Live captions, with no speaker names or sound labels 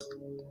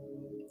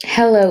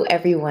Hello,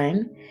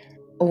 everyone.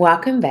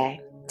 Welcome back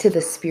to the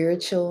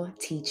Spiritual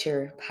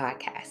Teacher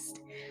Podcast.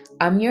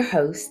 I'm your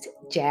host,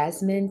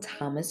 Jasmine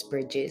Thomas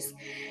Bridges,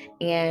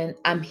 and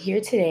I'm here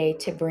today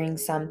to bring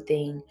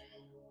something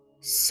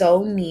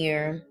so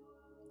near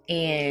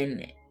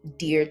and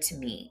dear to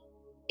me.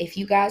 If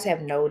you guys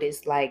have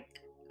noticed, my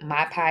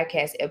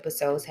podcast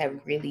episodes have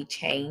really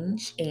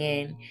changed,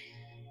 and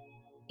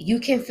you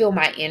can feel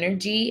my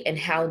energy and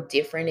how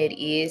different it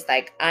is.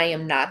 Like, I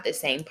am not the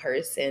same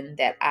person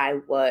that I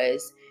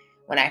was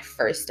when I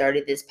first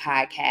started this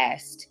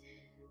podcast.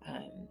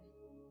 Um,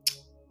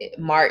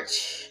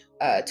 March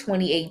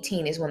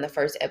 2018 is when the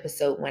first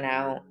episode went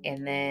out,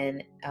 and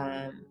then,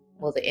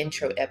 the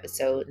intro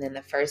episode, and then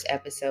the first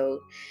episode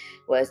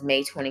was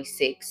May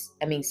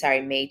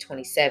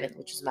 27th,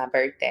 which was my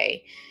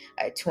birthday,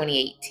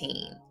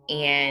 2018.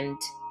 And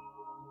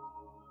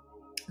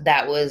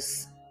that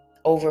was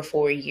over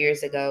 4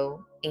 years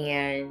ago.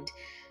 And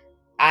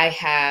I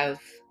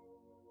have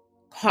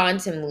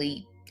quantum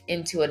leaped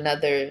into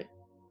another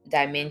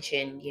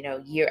dimension,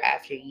 year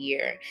after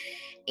year.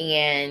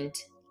 And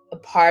a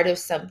part of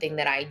something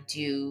that I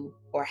do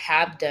or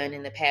have done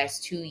in the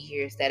past 2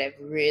 years that have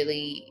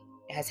really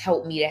has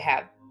helped me to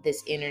have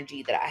this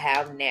energy that I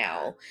have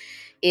now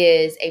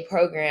is a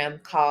program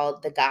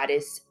called the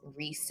Goddess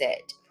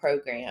Reset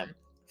program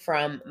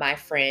from my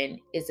friend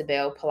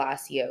Isabel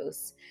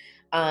Palacios.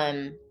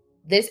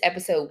 This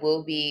episode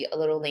will be a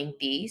little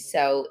lengthy,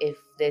 so if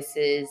this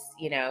is,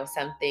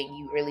 something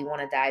you really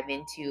want to dive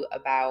into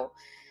about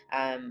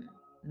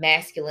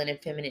masculine and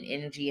feminine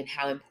energy and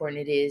how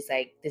important it is,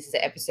 like, this is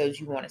an episode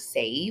you want to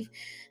save.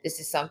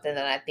 This is something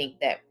that I think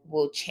that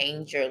will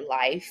change your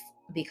life,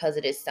 because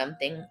it is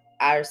something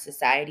our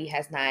society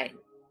has not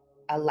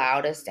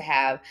allowed us to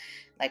have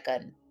like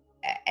an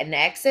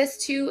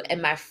access to.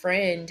 And my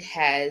friend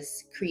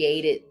has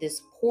created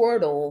this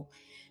portal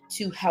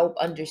to help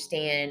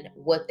understand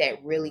what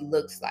that really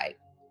looks like.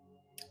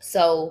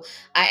 So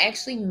I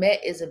actually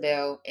met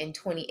Isabel in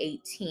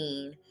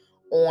 2018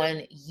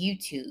 on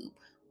YouTube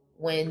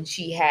when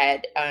she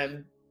had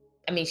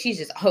she's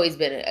just always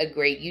been a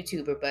great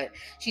YouTuber, but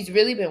she's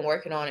really been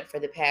working on it for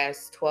the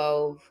past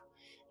 12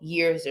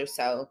 years or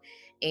so.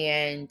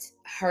 And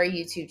her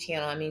YouTube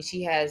channel,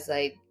 she has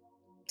like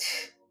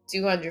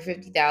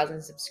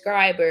 250,000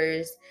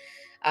 subscribers.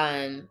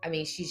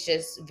 She's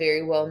just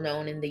very well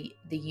known in the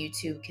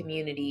YouTube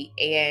community.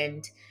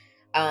 And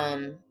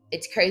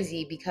it's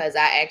crazy because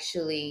I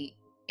actually,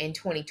 in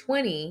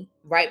 2020,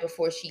 right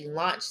before she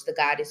launched the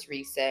Goddess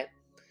Reset,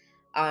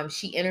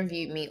 she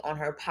interviewed me on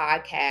her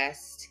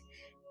podcast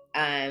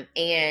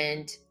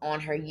and on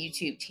her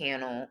YouTube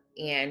channel.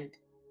 And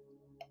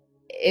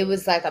it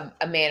was like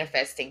a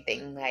manifesting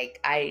thing. Like,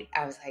 I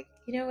was like,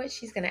 you know what,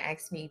 she's gonna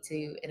ask me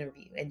to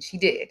interview, and she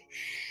did.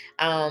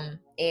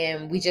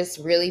 And we just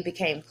really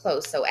became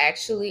close. So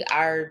actually,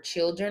 our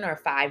children are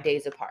 5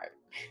 days apart.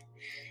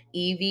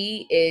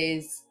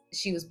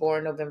 She was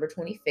born November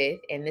 25th,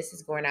 and this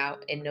is going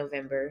out in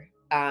November.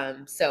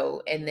 And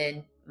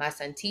then my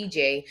son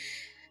TJ,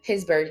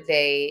 his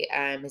birthday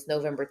is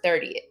November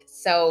 30th.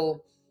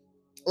 So,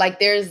 like,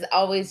 there's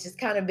always just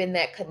kind of been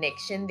that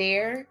connection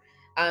there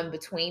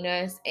between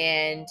us.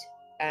 And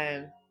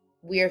um,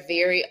 we are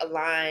very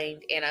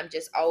aligned. And I'm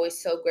just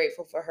always so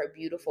grateful for her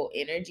beautiful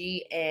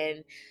energy.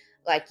 And,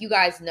 like, you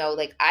guys know,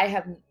 like, I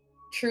have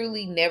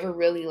truly never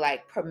really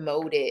like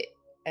promoted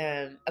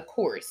a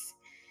course.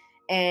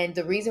 And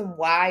the reason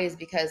why is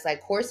because,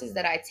 like, courses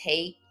that I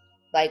take,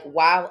 like,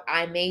 while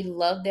I may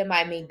love them,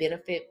 I may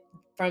benefit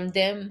from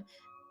them,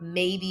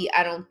 maybe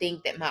I don't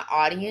think that my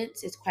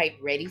audience is quite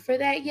ready for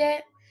that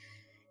yet.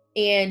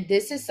 And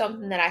this is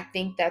something that I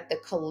think that the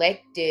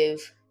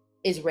collective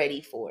is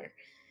ready for.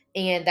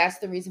 And that's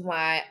the reason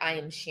why I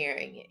am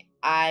sharing it.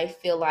 I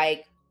feel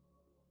like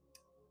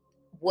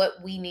what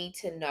we need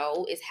to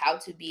know is how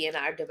to be in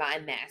our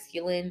divine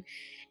masculine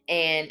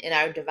and in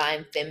our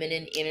divine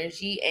feminine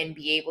energy, and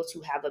be able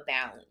to have a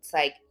balance.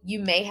 Like, you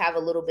may have a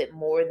little bit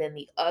more than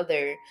the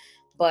other,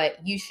 but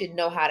you should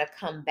know how to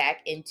come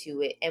back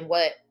into it. And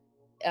what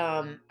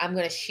I'm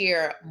going to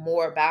share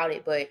more about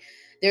it, but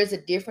there's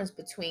a difference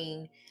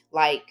between,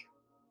 like,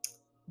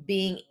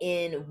 being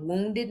in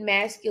wounded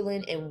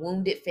masculine and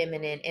wounded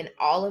feminine, and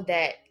all of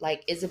that,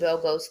 like,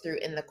 Isabel goes through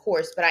in the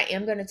course. But I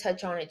am going to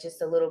touch on it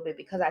just a little bit,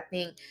 because I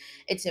think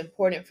it's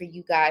important for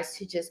you guys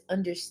to just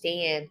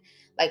understand,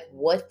 like,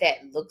 what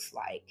that looks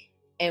like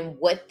and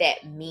what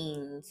that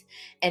means,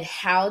 and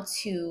how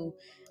to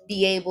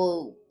be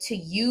able to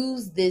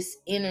use this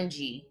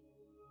energy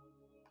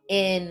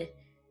in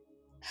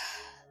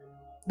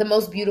the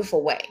most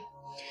beautiful way.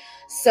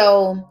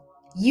 So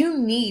you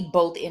need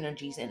both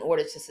energies in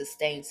order to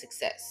sustain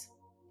success.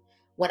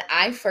 When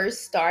I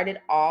first started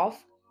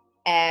off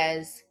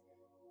as,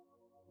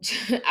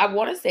 I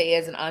want to say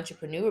as an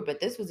entrepreneur, but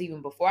this was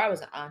even before I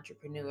was an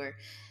entrepreneur,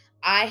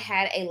 I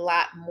had a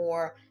lot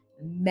more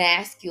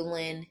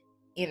masculine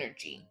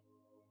energy.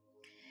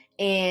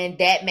 And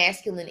that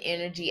masculine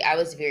energy, I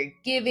was very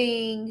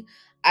giving.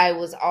 I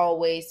was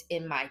always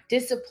in my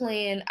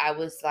discipline. I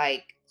was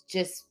like,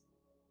 just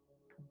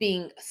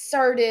being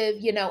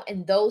assertive,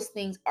 and those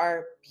things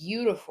are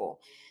beautiful.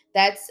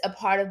 That's a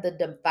part of the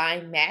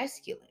divine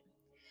masculine.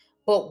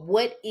 But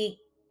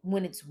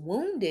when it's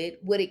wounded,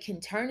 what it can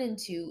turn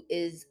into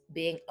is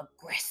being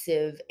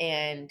aggressive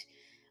and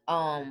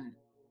um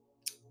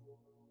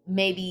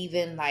maybe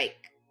even like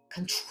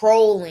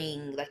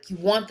controlling, like you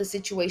want the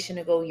situation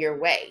to go your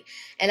way.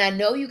 And I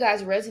know you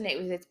guys resonate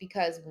with this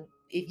because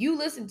if you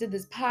listen to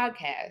this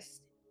podcast,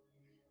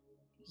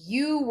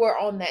 you were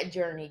on that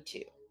journey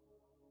too,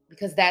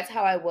 because that's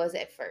how I was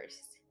at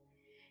first.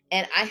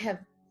 And I have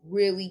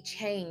really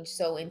changed.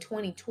 So in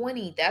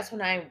 2020, that's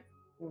when I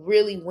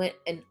really went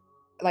and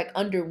like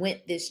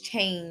underwent this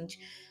change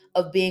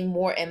of being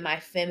more in my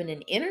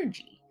feminine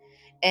energy.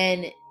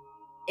 And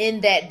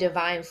in that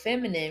divine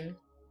feminine,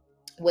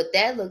 what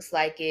that looks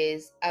like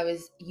is I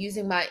was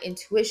using my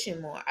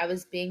intuition more. I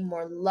was being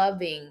more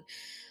loving,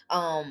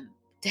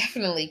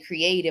 definitely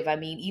creative. I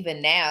mean,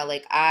 even now,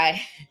 like my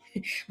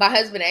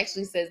husband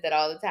actually says that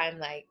all the time,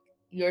 like,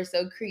 you're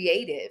so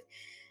creative.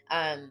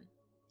 Um,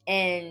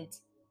 and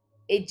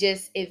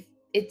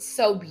it's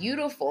so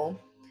beautiful.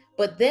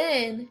 But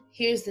then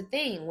here's the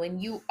thing: when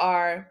you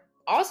are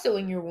also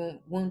in your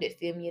wounded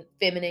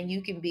feminine,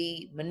 you can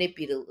be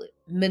manipulative,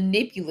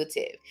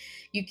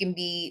 you can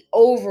be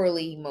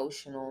overly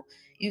emotional,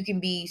 you can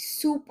be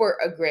super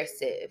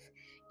aggressive,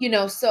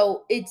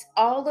 so it's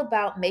all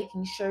about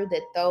making sure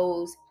that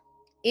those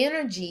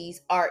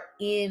energies are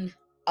in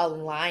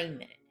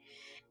alignment.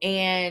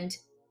 And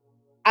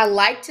I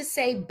like to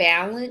say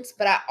balance,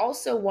 but I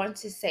also want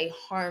to say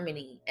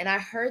harmony. And I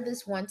heard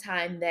this one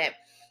time that,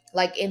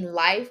 like in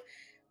life,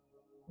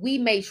 we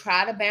may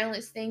try to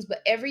balance things,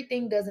 but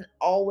everything doesn't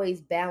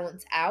always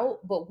balance out,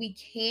 but we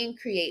can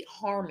create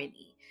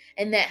harmony.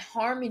 And that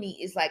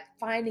harmony is like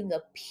finding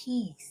a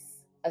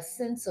peace, a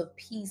sense of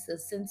peace, a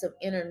sense of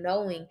inner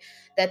knowing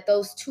that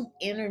those two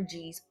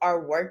energies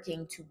are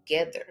working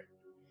together.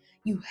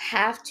 You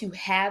have to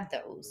have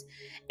those.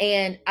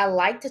 And I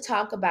like to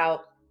talk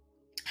about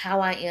how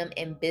I am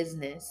in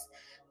business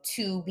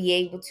to be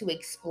able to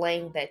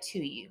explain that to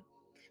you.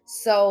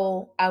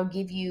 So I'll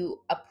give you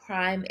a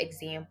prime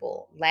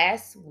example.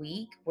 Last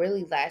week,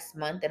 really last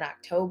month in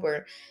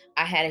October,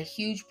 I had a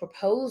huge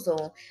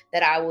proposal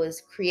that I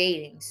was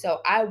creating. So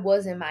I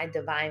was in my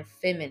divine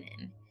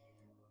feminine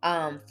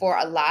for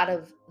a lot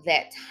of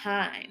that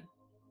time.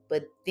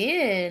 But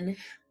then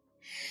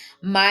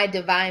my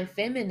divine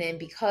feminine,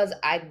 because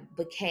I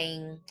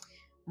became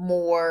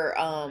more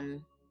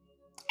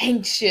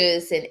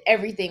anxious and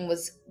everything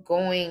was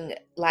going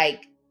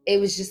like it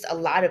was just a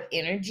lot of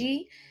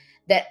energy,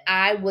 that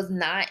I was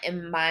not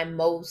in my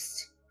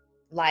most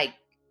like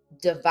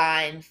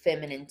divine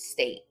feminine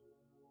state.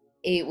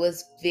 It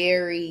was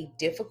very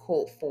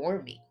difficult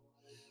for me,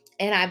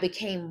 and I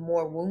became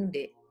more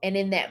wounded. And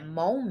in that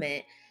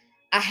moment,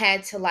 I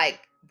had to like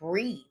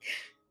breathe.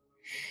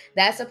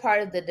 That's a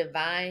part of the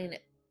divine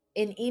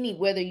in any,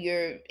 whether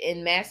you're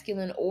in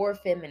masculine or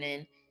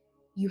feminine,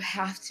 you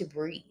have to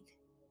breathe.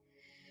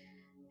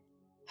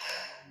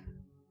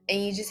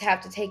 And you just have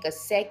to take a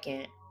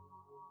second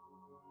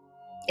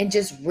and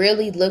just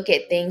really look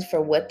at things for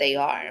what they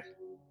are.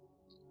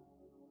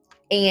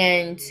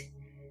 And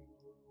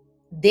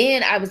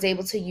then I was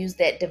able to use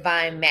that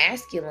divine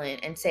masculine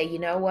and say, you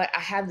know what?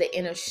 I have the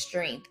inner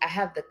strength. I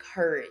have the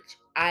courage.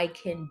 I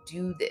can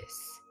do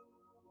this.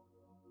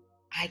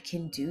 I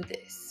can do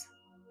this.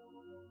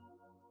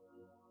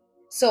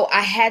 So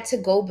I had to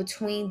go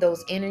between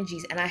those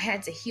energies and I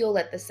had to heal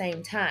at the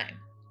same time.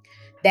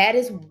 That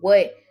is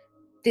what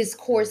this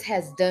course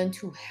has done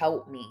to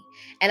help me.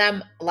 And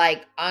I'm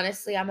like,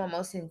 honestly, I'm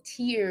almost in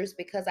tears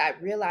because I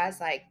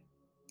realized like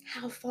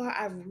how far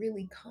I've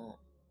really come.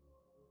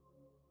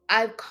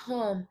 I've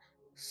come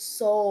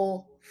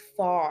so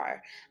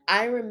far.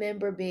 I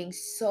remember being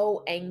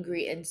so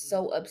angry and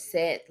so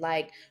upset,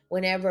 like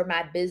whenever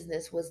my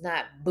business was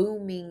not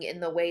booming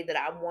in the way that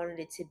I wanted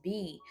it to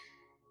be.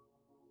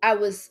 I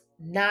was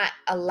not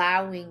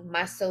allowing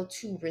myself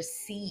to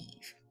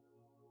receive.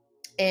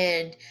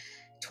 And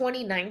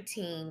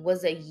 2019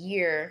 was a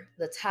year,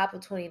 the top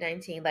of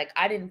 2019, like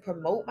I didn't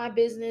promote my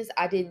business,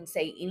 I didn't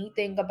say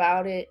anything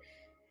about it.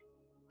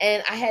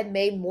 And I had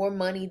made more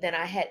money than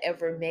I had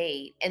ever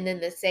made. And then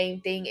the same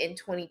thing in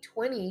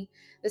 2020,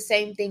 the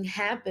same thing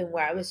happened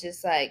where I was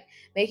just like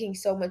making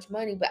so much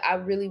money, but I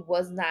really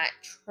was not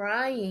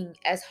trying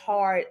as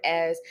hard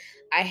as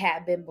I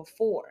had been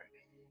before.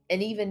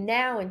 And even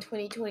now in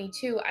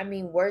 2022, I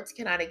mean, words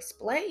cannot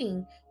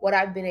explain what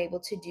I've been able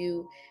to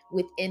do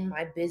within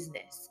my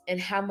business and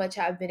how much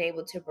I've been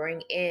able to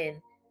bring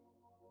in.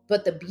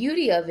 But the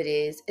beauty of it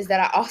is that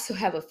I also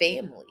have a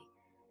family.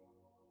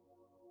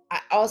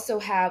 I also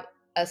have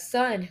a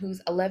son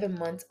who's 11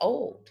 months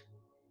old.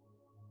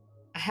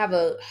 I have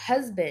a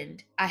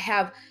husband. I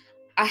have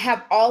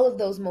all of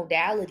those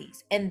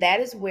modalities. And that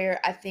is where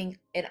I think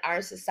in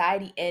our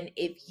society, and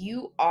if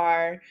you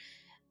are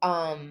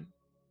um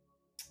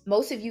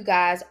most of you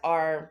guys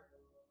are,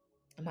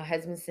 my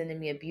husband's sending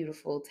me a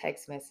beautiful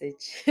text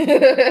message.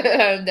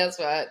 That's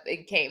why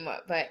it came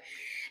up. But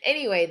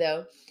anyway,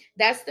 though,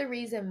 That's the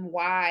reason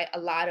why a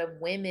lot of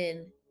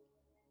women,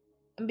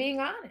 I'm being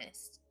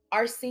honest,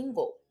 are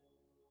single,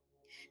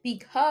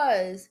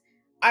 because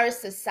our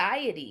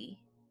society,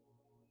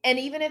 and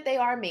even if they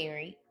are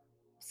married,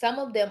 some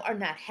of them are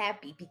not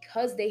happy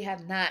because they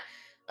have not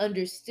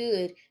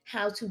understood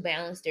how to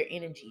balance their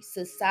energy.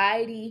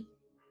 Society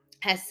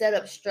has set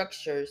up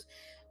structures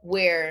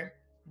where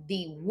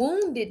the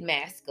wounded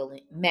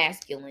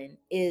masculine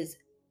is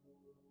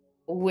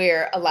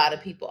where a lot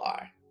of people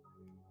are.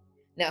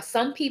 Now,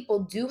 some people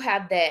do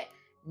have that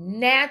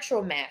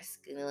natural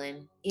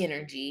masculine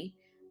energy,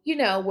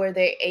 where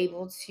they're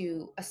able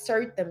to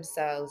assert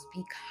themselves,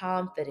 be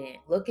confident,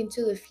 look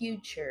into the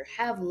future,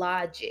 have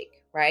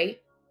logic,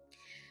 right?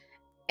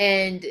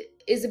 And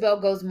Isabel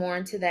goes more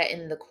into that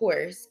in the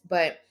course,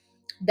 but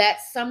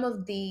that's some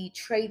of the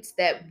traits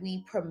that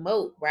we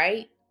promote,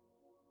 right?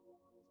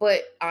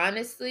 But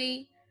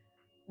honestly,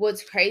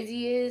 what's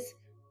crazy is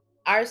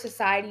our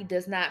society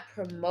does not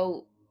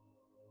promote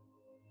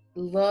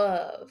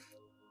love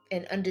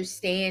and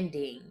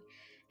understanding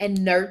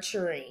and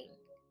nurturing.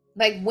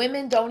 Like,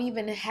 women don't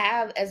even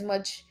have as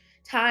much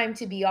time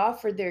to be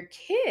off for their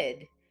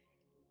kid.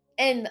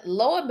 And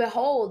lo and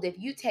behold, if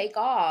you take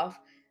off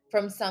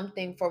from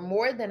something for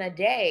more than a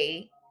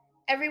day,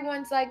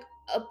 everyone's like,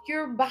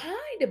 you're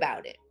behind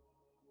about it.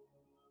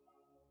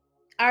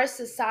 Our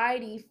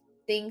society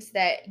thinks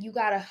that you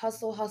gotta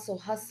hustle, hustle,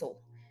 hustle.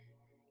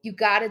 You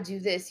gotta do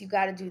this, you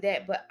gotta do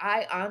that. But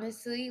I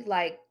honestly,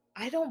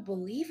 I don't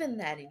believe in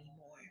that anymore.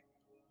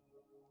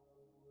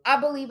 I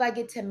believe I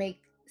get to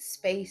make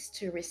space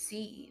to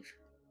receive,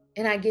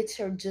 and I get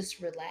to just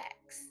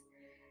relax.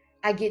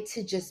 I get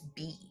to just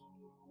be.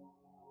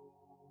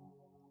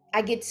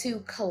 I get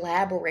to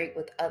collaborate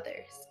with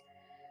others.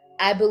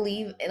 I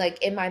believe,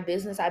 like, in my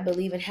business, I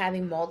believe in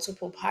having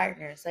multiple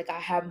partners. Like, I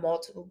have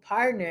multiple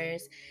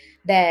partners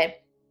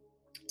that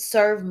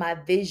serve my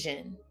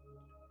vision.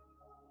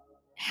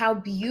 How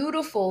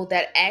beautiful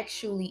that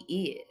actually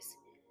is.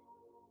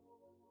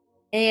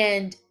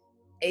 And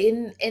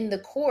in the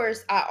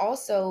course, I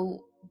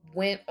also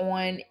went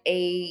on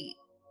a,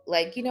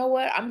 like, you know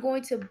what? I'm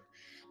going to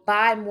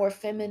buy more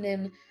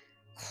feminine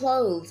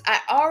clothes. I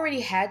already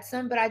had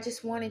some, but I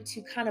just wanted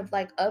to kind of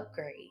like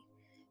upgrade.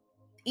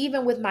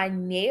 Even with my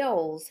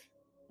nails,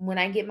 when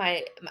I get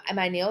my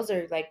nails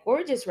are like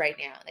gorgeous right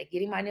now. Like,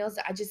 getting my nails,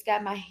 I just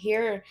got my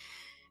hair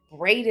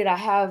braided. I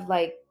have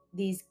like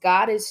these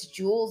goddess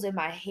jewels in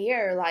my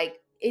hair. Like,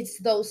 it's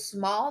those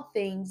small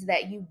things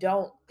that you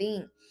don't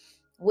think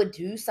would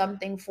do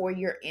something for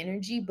your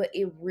energy, but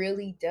it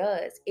really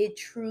does. It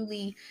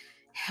truly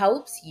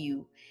helps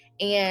you.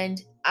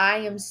 And I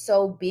am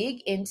so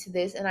big into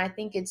this, and I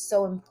think it's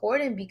so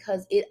important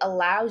because it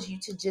allows you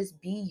to just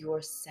be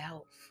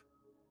yourself.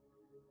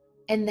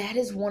 And that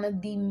is one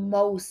of the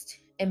most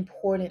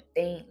important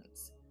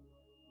things.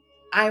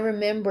 I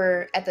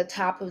remember at the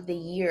top of the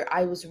year,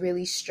 I was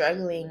really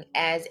struggling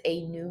as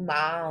a new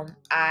mom.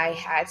 I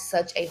had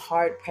such a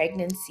hard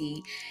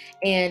pregnancy,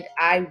 and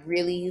I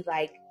really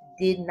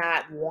did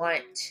not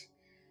want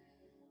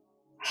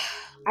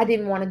I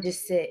didn't want to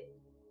just sit.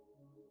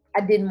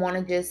 I didn't want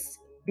to just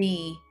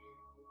be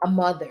a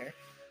mother.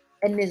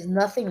 And there's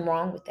nothing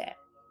wrong with that.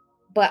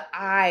 But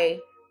I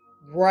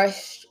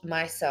rushed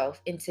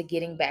myself into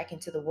getting back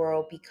into the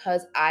world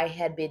because I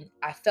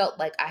felt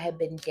like I had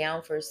been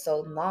down for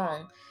so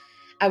long.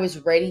 I was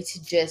ready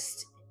to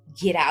just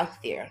get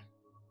out there.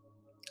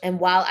 And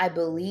while I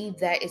believe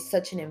that is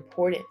such an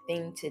important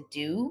thing to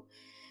do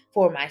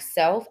for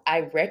myself,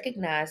 I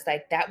recognize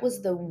that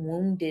was the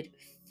wounded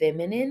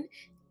feminine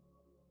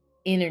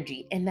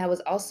energy, and that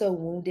was also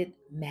wounded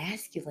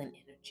masculine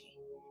energy.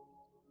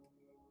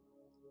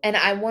 And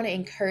I want to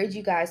encourage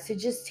you guys to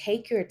just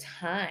take your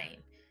time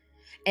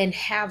and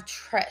have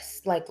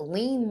trust, like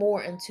lean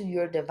more into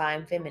your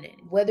divine feminine.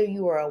 Whether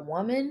you are a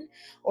woman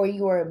or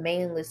you are a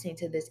man listening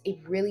to this, it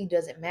really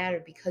doesn't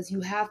matter, because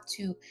you have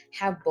to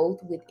have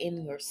both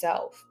within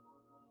yourself.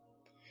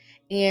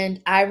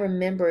 And I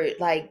remember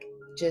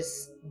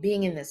just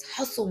being in this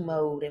hustle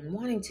mode and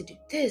wanting to do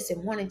this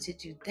and wanting to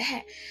do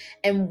that.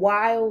 And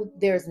while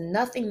there's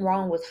nothing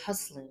wrong with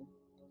hustling,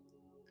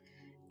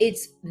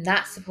 it's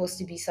not supposed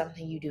to be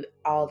something you do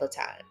all the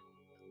time.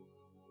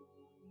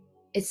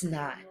 It's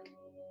not.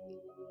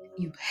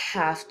 You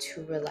have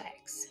to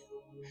relax.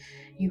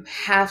 You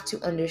have to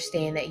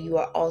understand that you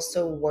are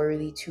also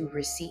worthy to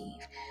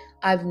receive.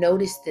 I've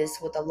noticed this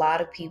with a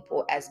lot of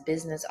people as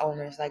business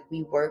owners. Like,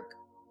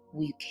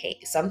 we can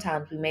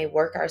sometimes we may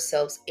work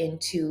ourselves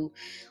into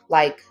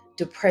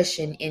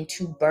depression,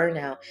 into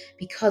burnout,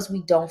 because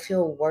we don't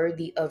feel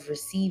worthy of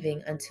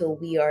receiving until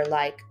we are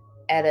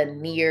at a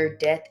near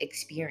death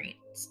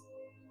experience.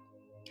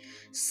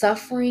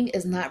 Suffering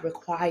is not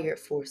required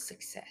for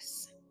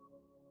success.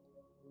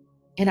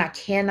 And I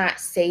cannot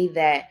say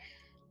that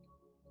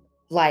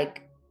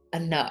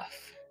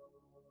enough.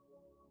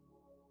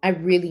 I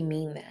really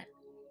mean that.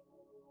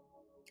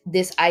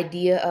 This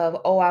idea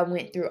of, oh, I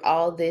went through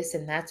all this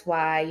and that's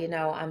why,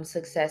 I'm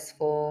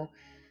successful.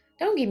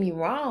 Don't get me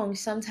wrong,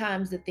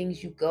 sometimes the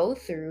things you go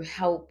through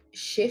help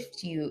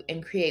shift you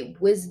and create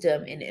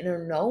wisdom and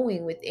inner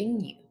knowing within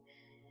you.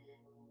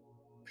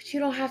 But you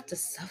don't have to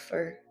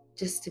suffer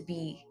just to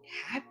be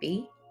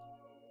happy.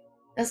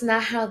 That's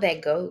not how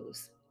that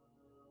goes.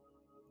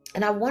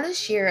 And I want to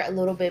share a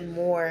little bit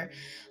more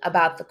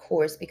about the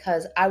course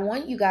because I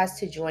want you guys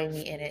to join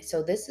me in it.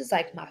 So this is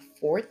like my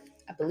fourth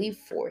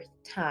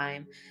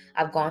time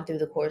I've gone through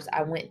the course.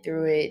 I went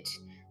through it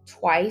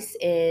twice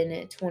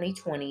in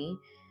 2020.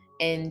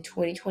 In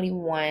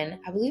 2021,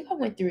 I believe I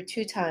went through it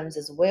two times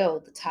as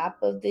well, the top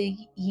of the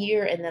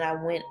year, and then I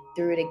went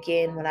through it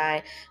again when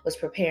I was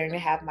preparing to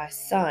have my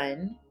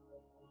son.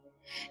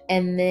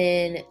 And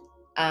then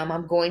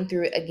I'm going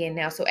through it again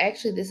now. So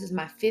actually, this is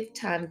my fifth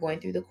time going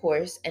through the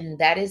course, and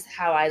that is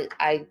how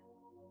I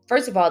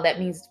first of all, that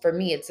means for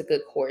me it's a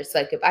good course.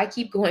 Like if I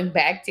keep going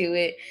back to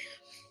it,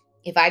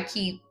 if I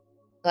keep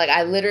like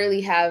I literally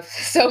have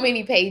so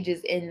many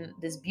pages in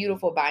this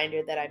beautiful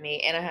binder that I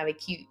made, and I have a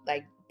cute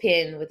like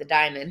pin with a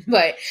diamond.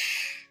 But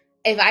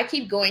if I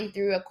keep going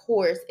through a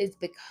course, it's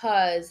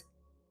because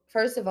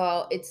first of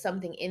all, it's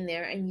something in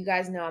there, and you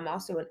guys know I'm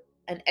also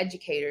an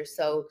educator,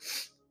 so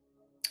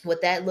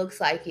what that looks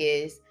like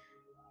is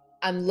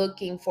I'm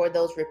looking for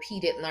those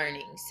repeated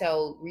learnings.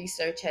 So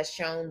research has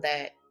shown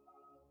that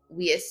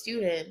we as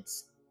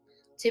students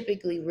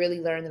typically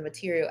really learn the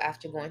material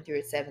after going through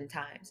it 7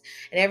 times.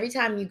 And every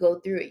time you go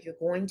through it, you're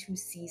going to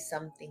see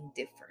something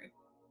different.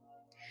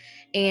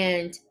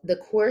 And the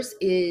course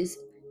is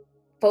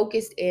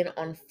focused in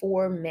on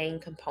 4 main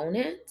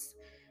components: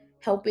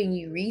 helping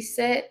you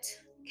reset,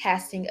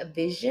 casting a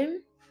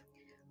vision,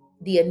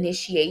 the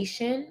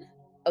initiation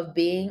of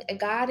being a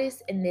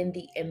goddess, and then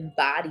the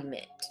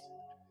embodiment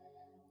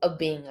of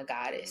being a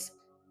goddess.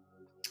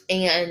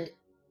 And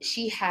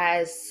she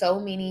has so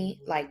many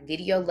like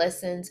video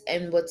lessons,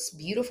 and what's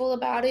beautiful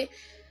about it,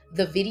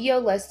 the video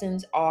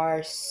lessons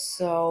are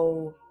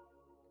so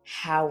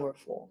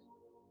powerful,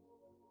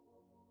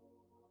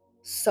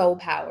 so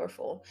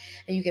powerful,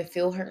 and you can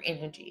feel her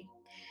energy.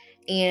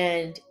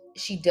 And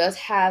she does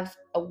have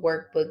a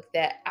workbook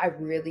that I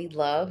really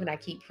love and I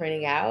keep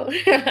printing out.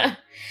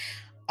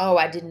 Oh,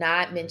 I did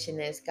not mention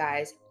this,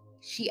 guys.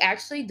 She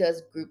actually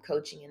does group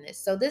coaching in this.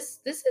 So this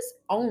is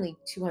only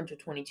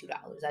 $222.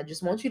 I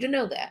just want you to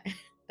know that.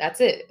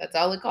 That's it. That's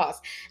all it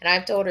costs. And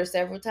I've told her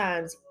several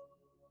times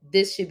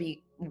this should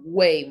be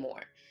way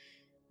more.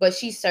 But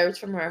she serves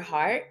from her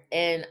heart,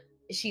 and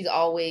she's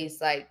always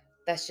like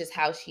that's just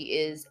how she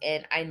is,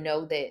 and I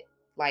know that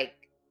like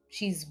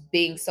she's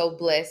being so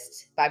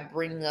blessed by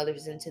bringing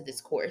others into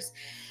this course.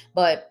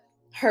 But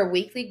her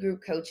weekly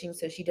group coaching,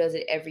 so she does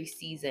it every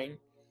season,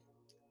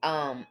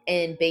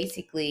 and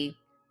basically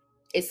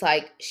it's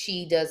like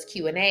she does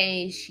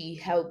Q&A, she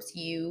helps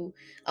you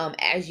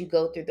as you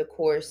go through the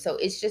course. So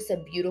it's just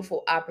a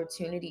beautiful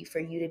opportunity for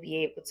you to be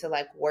able to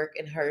like work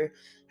in her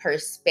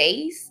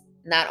space,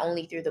 not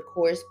only through the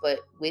course but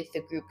with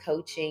the group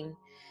coaching.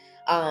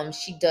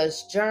 She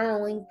does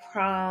journaling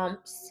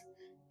prompts,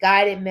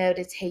 guided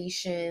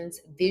meditations,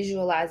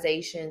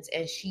 visualizations,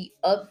 and she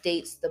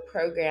updates the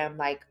program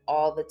like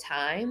all the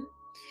time.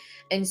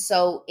 And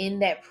so in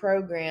that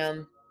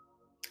program,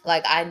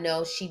 like I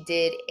know she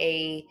did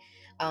a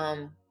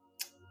um,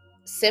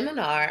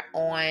 seminar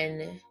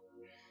on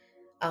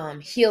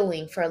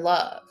healing for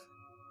love.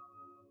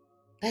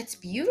 That's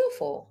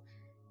beautiful.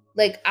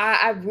 Like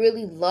I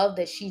really love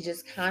that she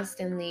just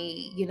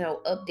constantly,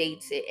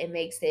 updates it and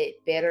makes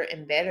it better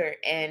and better.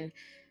 And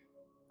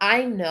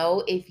I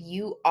know if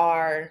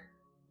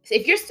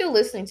you're still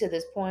listening to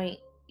this point,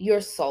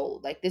 you're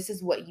sold. Like this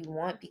is what you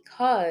want,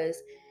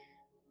 because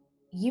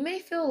you may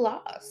feel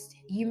lost.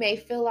 You may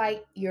feel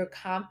like your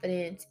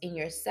confidence in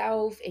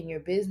yourself, in your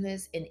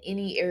business, in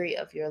any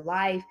area of your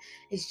life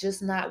is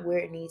just not where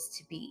it needs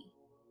to be.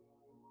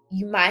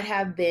 You might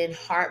have been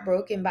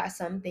heartbroken by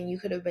something. You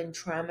could have been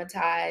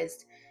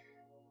traumatized.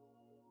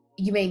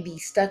 You may be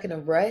stuck in a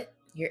rut.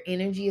 Your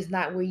energy is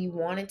not where you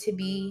want it to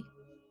be.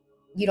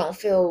 You don't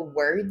feel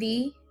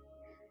worthy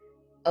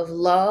of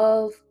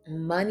love,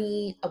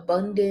 money,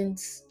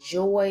 abundance,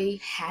 joy,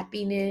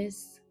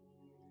 happiness.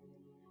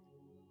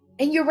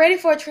 And you're ready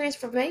for a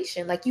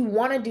transformation. Like you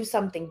want to do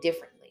something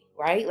differently,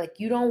 right? Like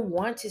you don't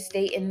want to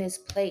stay in this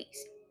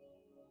place.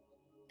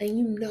 And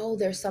you know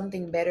there's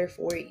something better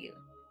for you.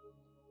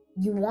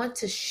 You want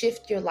to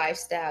shift your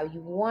lifestyle. You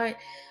want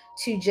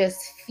to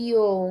just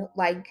feel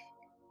like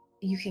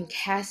you can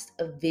cast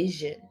a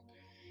vision,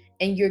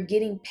 and you're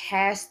getting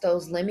past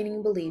those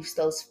limiting beliefs,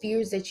 those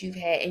fears that you've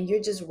had, and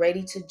you're just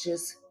ready to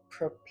just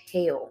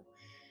propel.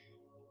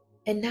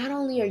 And not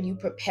only are you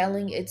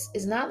propelling,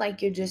 it's not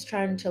like you're just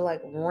trying to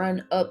like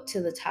run up to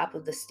the top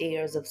of the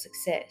stairs of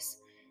success.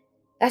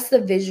 That's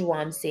the visual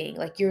I'm seeing.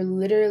 Like you're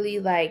literally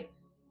like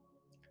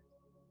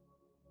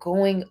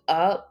going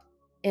up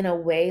in a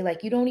way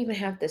like you don't even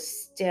have to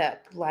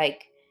step,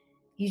 like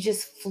you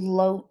just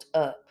float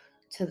up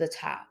to the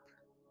top.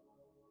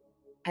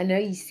 I know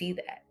you see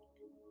that.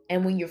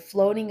 And when you're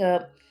floating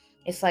up,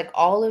 it's like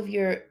all of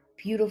your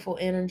beautiful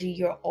energy,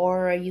 your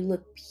aura, you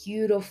look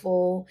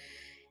beautiful.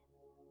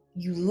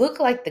 You look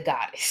like the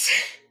goddess.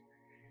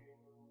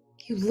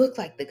 You look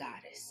like the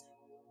goddess.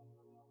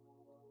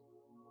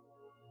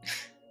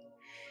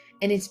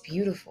 And it's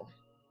beautiful.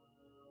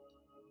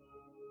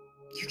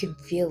 You can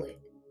feel it.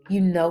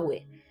 You know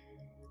it.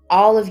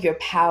 All of your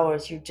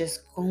powers, you're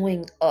just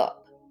going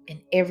up,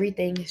 and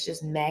everything is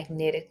just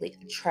magnetically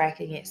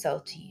attracting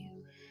itself to you.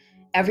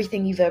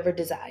 Everything you've ever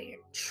desired,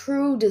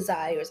 true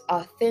desires,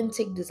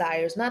 authentic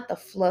desires, not the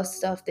fluff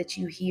stuff that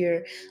you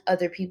hear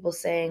other people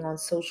saying on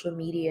social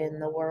media in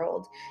the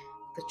world.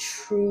 The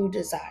true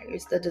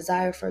desires, the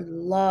desire for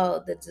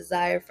love, the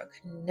desire for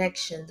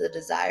connection, the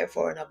desire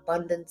for an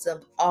abundance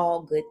of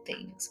all good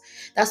things.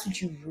 That's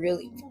what you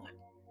really want.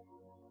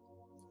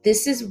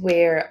 This is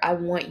where I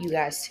want you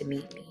guys to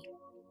meet me.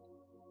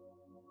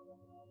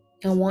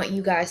 I want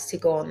you guys to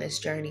go on this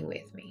journey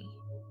with me.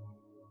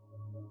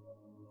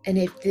 And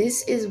if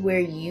this is where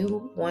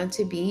you want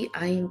to be,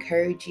 I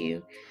encourage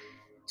you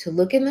to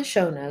look in the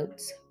show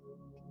notes,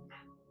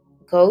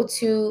 go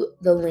to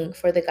the link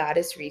for the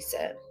Goddess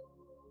Reset,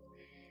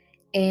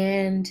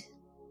 and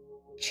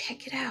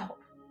check it out.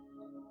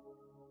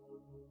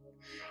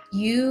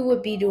 You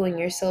would be doing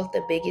yourself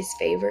the biggest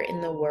favor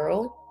in the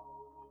world.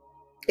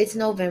 It's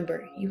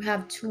November. You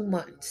have 2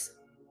 months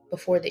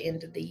before the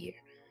end of the year.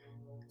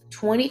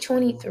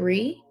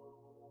 2023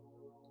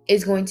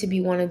 is going to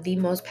be one of the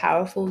most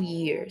powerful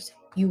years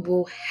you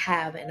will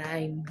have, and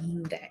I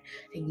mean that.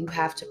 And you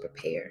have to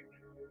prepare.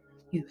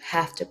 You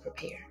have to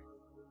prepare.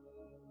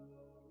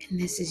 And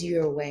this is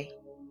your way.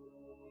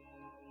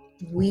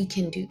 We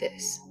can do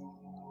this.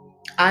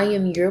 I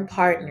am your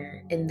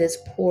partner in this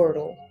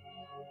portal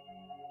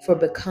for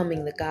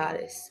becoming the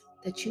goddess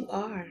that you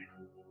are.